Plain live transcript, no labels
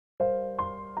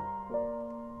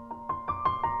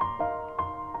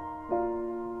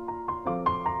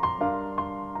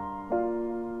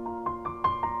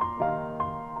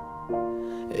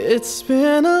It's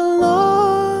been a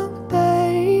long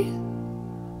day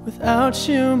without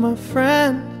you, my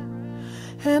friend,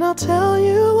 and I'll tell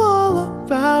you all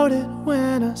about it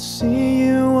when I see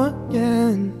you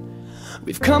again.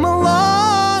 We've come a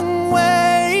long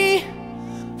way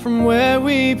from where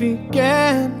we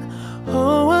began.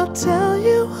 Oh, I'll tell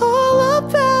you all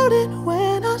about it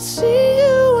when I see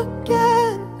you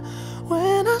again.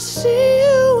 When I see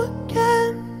you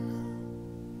again.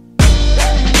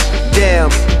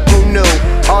 Damn, who knew?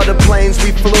 All the planes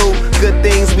we flew, good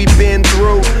things we've been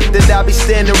through, that I'll be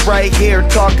standing right here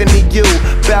talking to you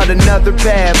about another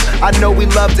path. I know we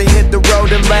love to hit the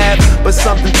road and laugh, but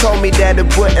something told me that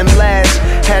it wouldn't last.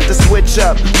 Had to switch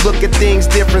up, look at things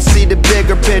different, see the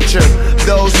bigger picture.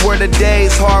 Those were the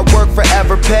days, hard work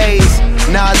forever pays.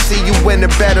 Now I see you in a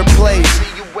better place.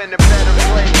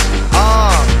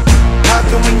 How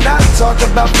can we not talk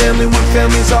about family when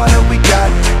family's all that we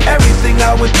got? Everything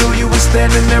I went through, you were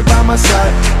standing there by my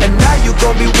side, and now you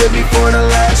gon' be with me for the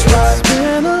last ride. It's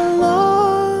been a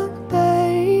long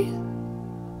day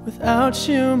without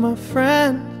you, my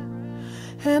friend,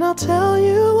 and I'll tell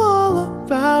you all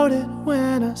about it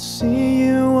when I see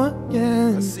you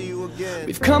again.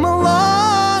 We've come a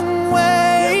long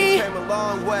way,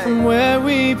 from where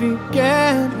we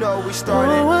began. You know we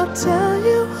started. Oh, I'll tell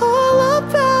you all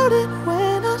about it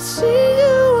when I see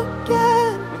you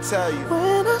again. Let me tell you.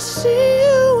 When I see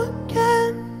you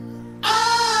again.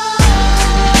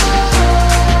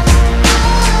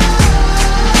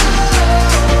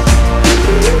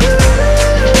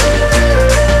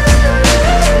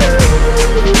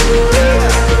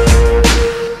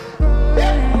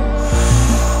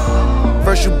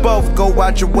 First you both go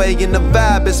out your way and the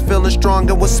vibe is feeling strong,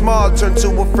 and what's small turn to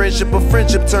a friendship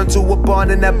turn to a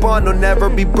bond, and that bond will never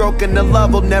be broken, the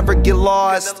love will never get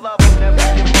lost.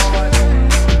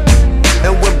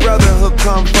 And when brotherhood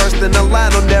come first, then the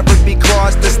line will never be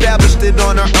crossed. Established it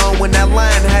on our own when that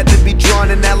line had to be drawn,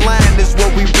 and that line is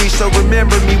what we reach, so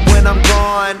remember me when I'm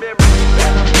gone.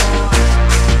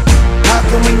 How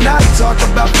can we not talk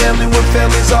about family when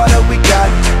family's all that we got?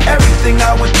 Everything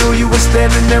I went through, you were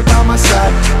standing there by my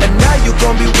side, and now you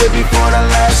gon' be with me for the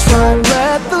last ride. So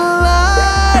let the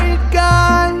light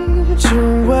guide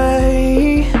your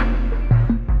way,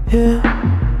 yeah.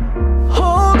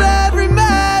 Hold every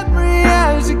memory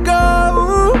as you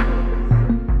go,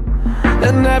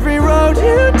 and every road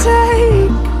you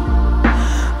take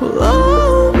will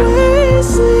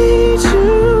always lead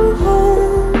you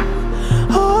home.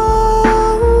 Oh,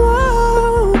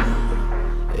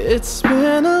 it's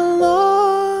been a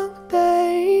long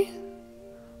day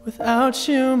without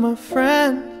you, my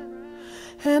friend,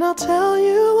 and I'll tell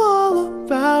you all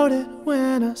about it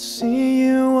when I see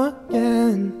you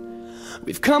again.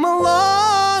 We've come a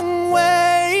long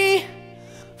way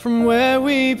from where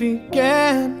we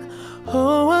began.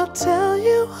 Oh, I'll tell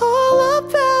you all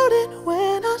about it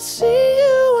when I see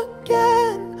you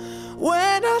again.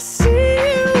 When I see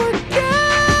you again.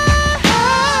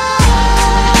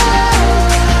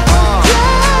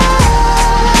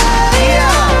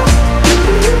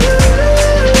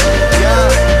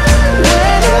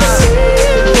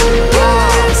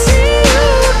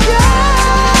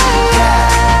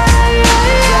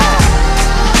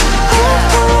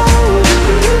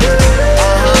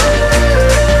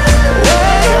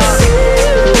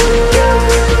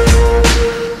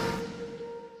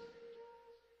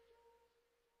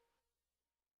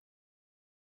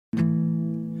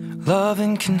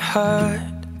 Loving can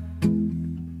hurt.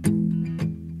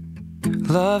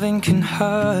 Loving can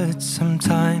hurt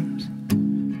sometimes,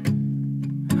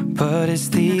 but it's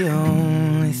the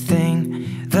only thing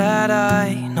that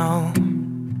I know.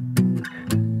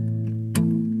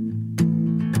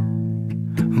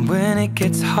 When it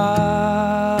gets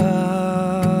hard,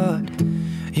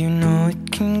 you know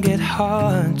it can get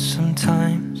hard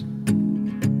sometimes.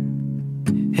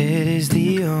 It is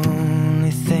the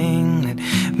only thing that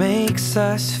makes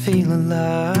us feel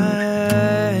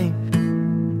alive.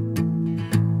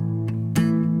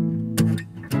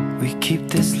 We keep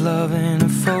this love in a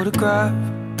photograph.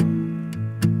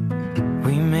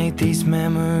 We made these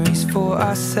memories for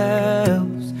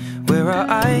ourselves, where our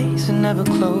eyes are never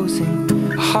closing,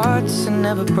 our hearts are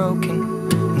never broken,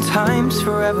 and time's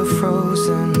forever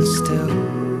frozen still.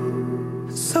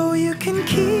 So you can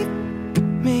keep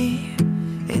me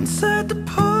inside the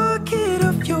pocket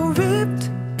of your ripped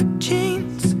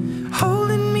jeans,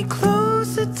 holding me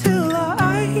closer till our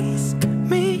eyes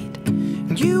meet,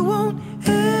 and you won't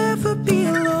ever be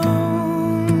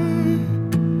alone.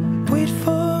 Wait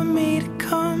for me to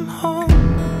come home.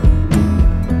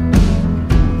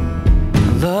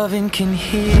 Loving can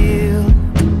heal.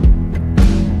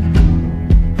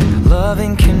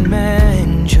 loving can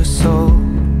mend your soul,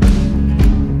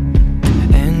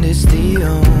 and it's the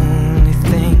only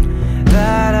thing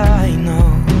that I know.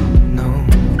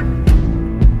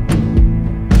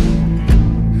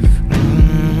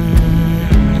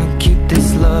 Keep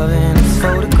this love in its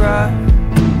photograph.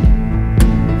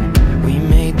 We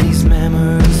made these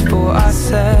memories for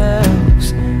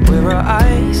ourselves, where our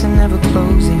eyes are never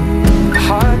closing, our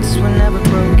hearts were never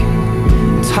broken,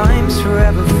 time's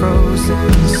forever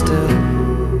frozen still.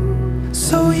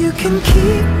 So you can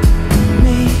keep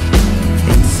me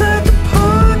inside the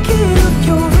pocket of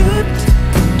your ripped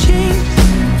jeans,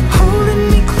 holding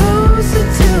me closer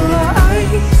till our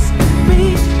eyes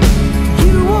meet.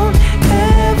 You won't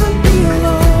ever be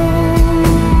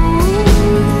alone.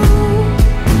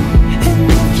 And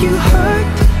if you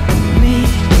hurt me,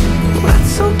 well,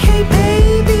 that's okay,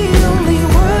 baby. Only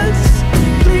words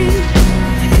bleed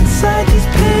inside these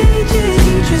pages.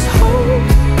 You just hold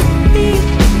me.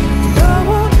 I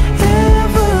won't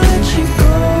ever let you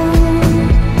go.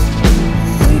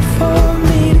 Wait for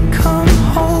me to come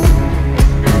home.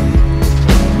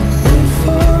 Wait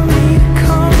for me to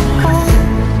come home.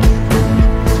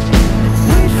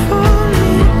 Wait for me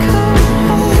to come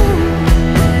home.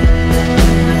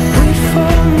 Wait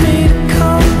for me to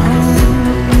come home.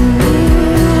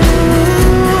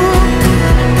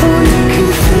 Oh, you can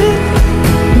fit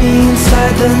me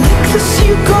inside the necklace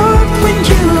you got when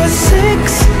you were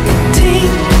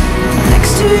 16,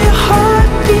 next to your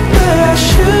heartbeat where I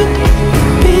should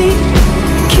be.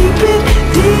 Keep it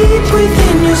deep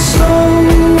within your soul.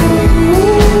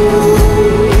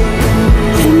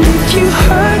 And if you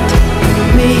hurt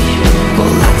me,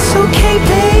 well, that's okay,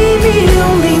 baby.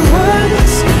 Only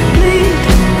words bleed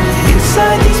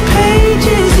inside these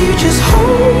pages. You just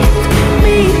hold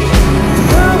me.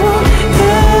 I won't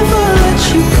ever let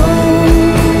you go.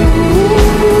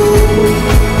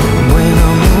 When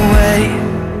I'm away,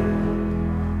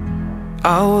 I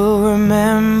will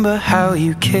remember how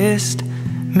you kissed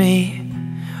me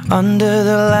under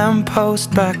the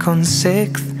lamppost back on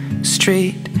 6th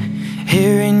Street,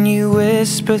 hearing you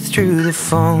whisper through the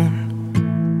phone,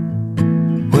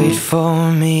 wait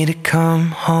for me to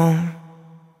come home.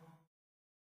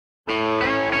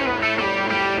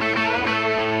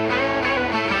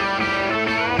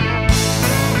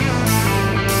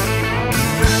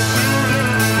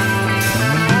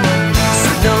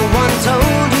 No one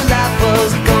told you life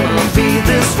was gonna be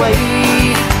this way.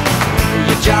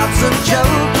 Your job's a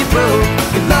joke you broke,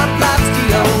 your love life's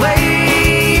the way.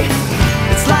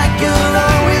 It's like you're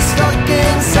always stuck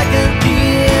in second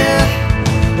gear,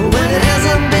 when it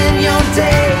hasn't been your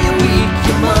day, your week,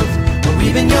 your month, or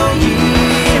even your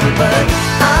year. But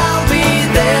I'll be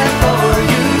there for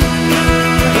you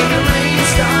when the rain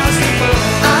starts to fall.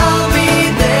 I'll be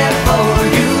there for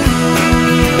you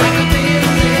like I've been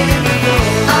there before.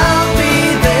 I'll be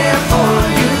there for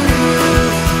you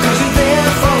 'cause you're there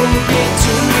for me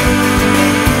too.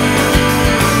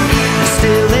 You're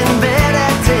still in bed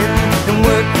at 10 and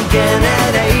work again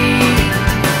at 8.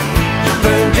 You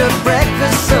burned your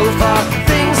breakfast so far,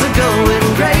 things are going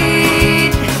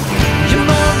great. Your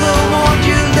mother warned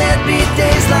you, let me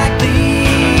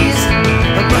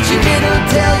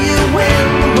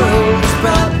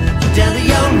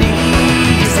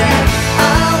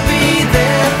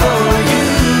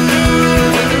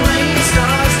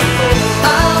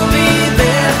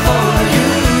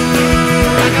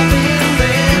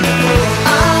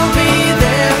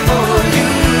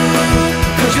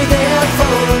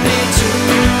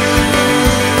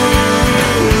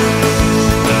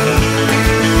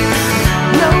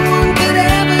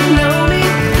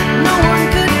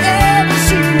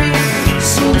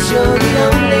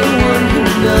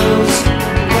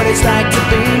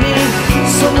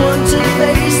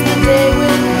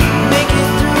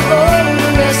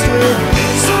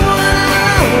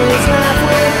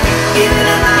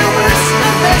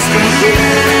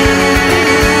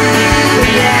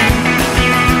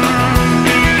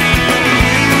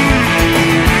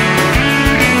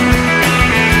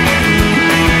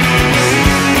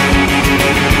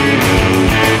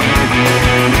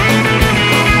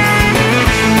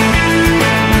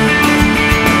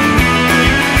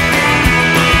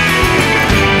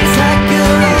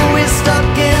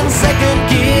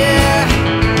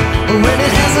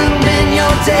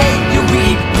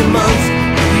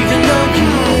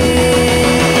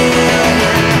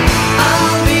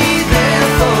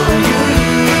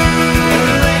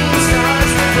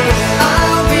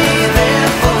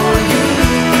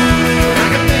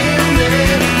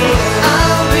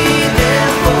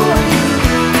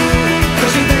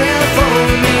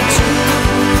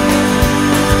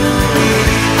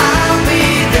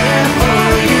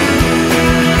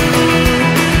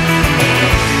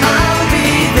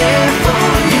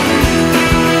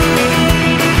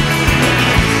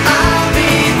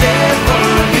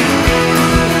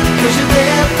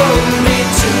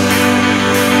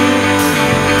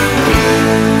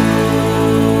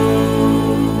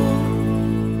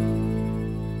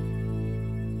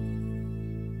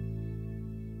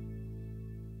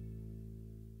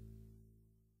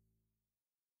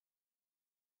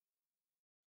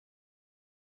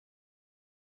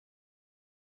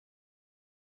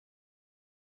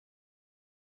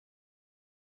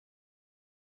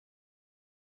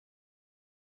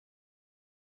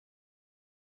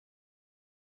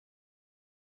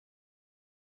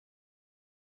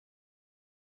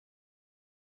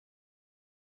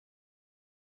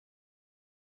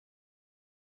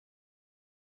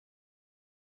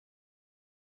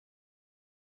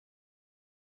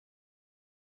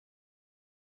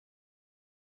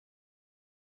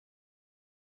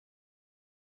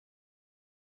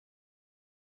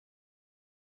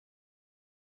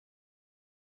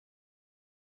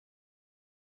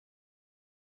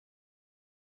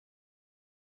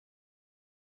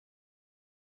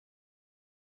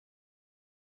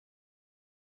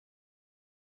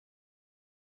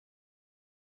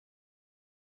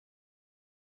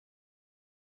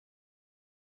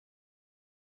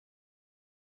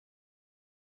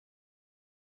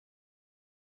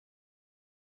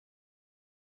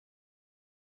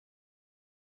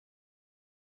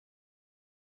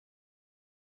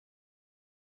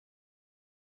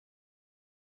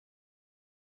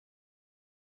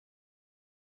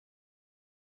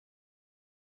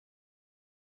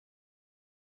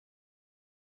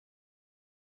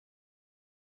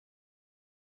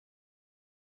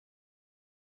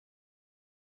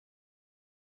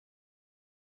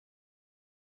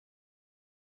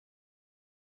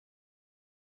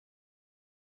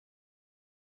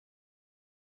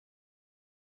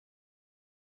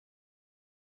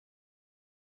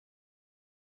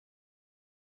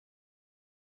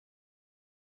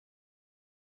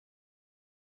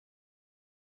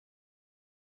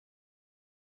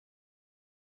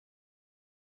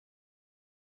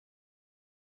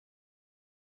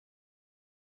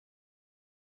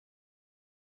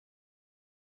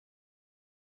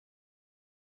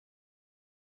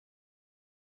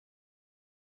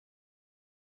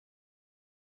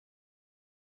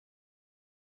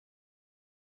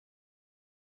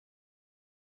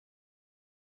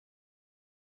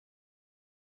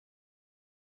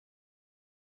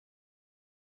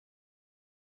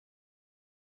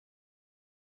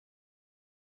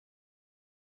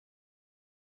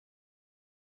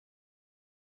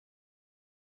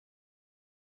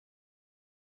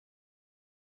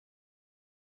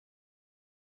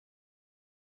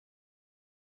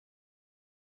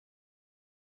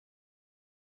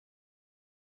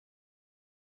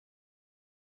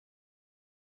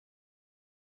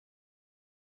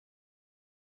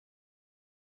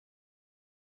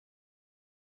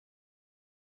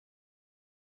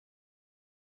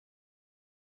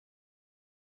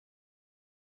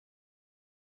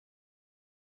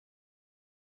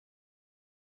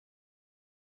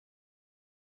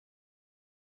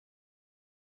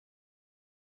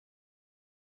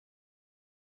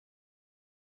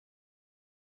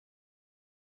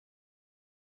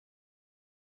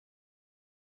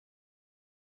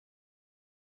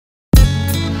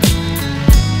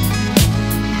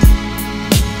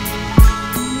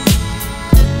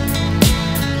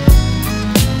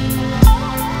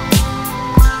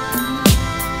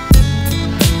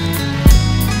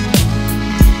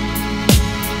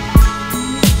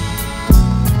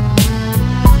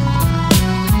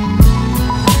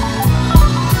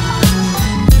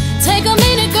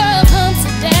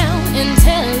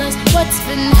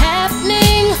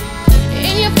happening.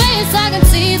 In your face I can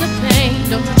see the pain.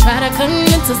 Don't you try to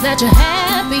convince us that you're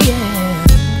happy,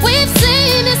 yeah. We've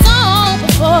seen this all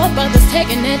before, brothers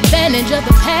taking advantage of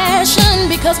the passion,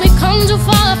 because we've come too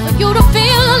far for you to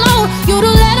feel alone, you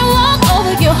to let it walk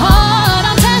over your heart.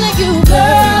 I'm telling you,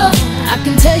 girl, I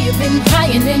can tell you've been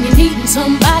crying and you're needing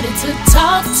somebody to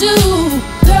talk to.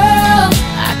 Girl,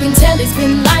 I can tell he's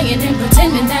been lying and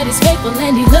pretending that he's faithful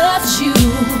and he loves you.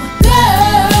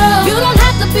 Girl, you don't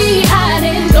have to be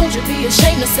hiding, don't you be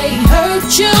ashamed to say he hurt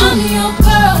you. I'm your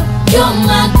girl, you're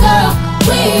my girl,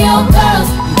 we're your girls.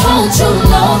 Won't you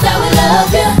know that we love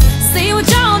you? See, what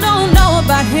y'all don't know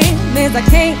about him is I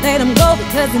can't let him go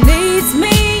because he needs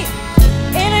me.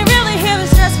 And I really hear the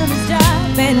stress from his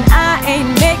job, and I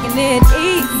ain't making it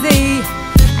easy.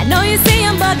 I know you see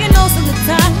him bugging most of the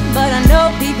time, but I know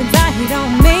deep inside he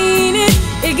don't mean it.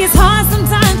 It gets hard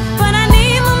sometimes, but I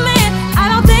need my man. I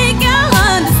don't think you'll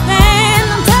understand.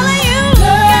 I'm telling you,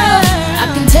 girl, I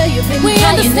can tell you've been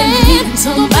crying and needing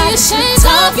somebody to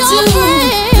talk to.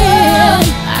 Girl,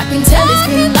 I can tell he's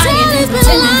been lying and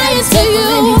pretending that he's faithful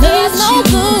and he loves you.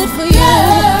 Good for you.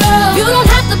 Girl, you don't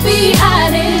have to be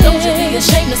hiding, don't you be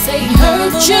ashamed to say he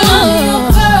hurt you. I'm your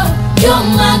girl, you're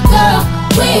my girl,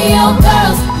 we're your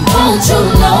girls. Won't you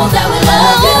know that we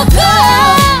love you,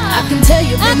 girl? I can tell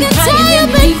you've been crying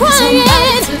and you need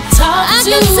somebody to talk to. I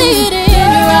can see it in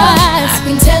your eyes. I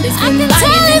can tell he's been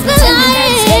lying and pretending that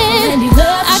he's faithful and he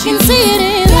loves you. I can see it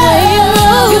in the way you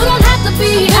move. You don't have to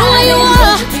be hiding,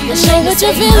 don't you be ashamed to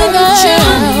say he hurt you.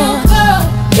 I'm your girl,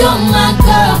 you're my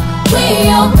girl, we're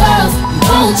your girls.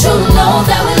 Won't you know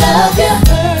that we love you?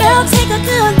 Girl, take a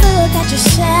good look at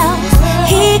yourself.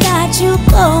 He got you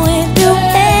going through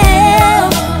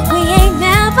hell. We ain't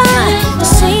never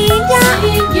seen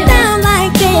you down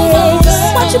like this.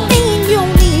 What you mean you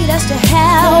need us to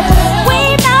help?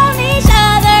 We've known each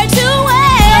other too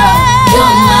well.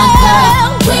 You're my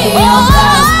girl, we're your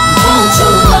girls. Won't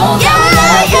you know that we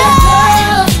love you,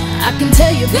 girl? I can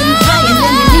tell you've been crying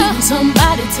and you need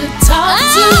somebody to talk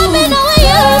to. I've been knowing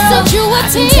you since you were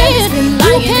 10.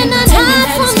 You cannot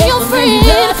hide from your friend.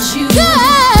 Girl,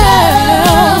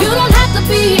 you don't have to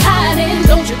be hiding,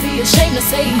 don't you be ashamed to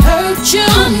say he hurt you.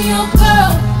 I'm your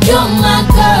girl, you're my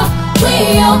girl,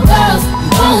 we're your girls.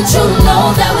 Won't you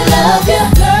know that we love you,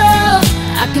 girl?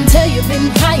 I can tell you've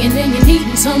been crying and you're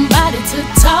needing somebody to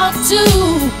talk to.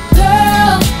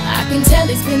 Girl, I can tell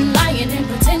he's been lying and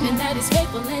pretending that he's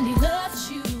faithful and he loves you.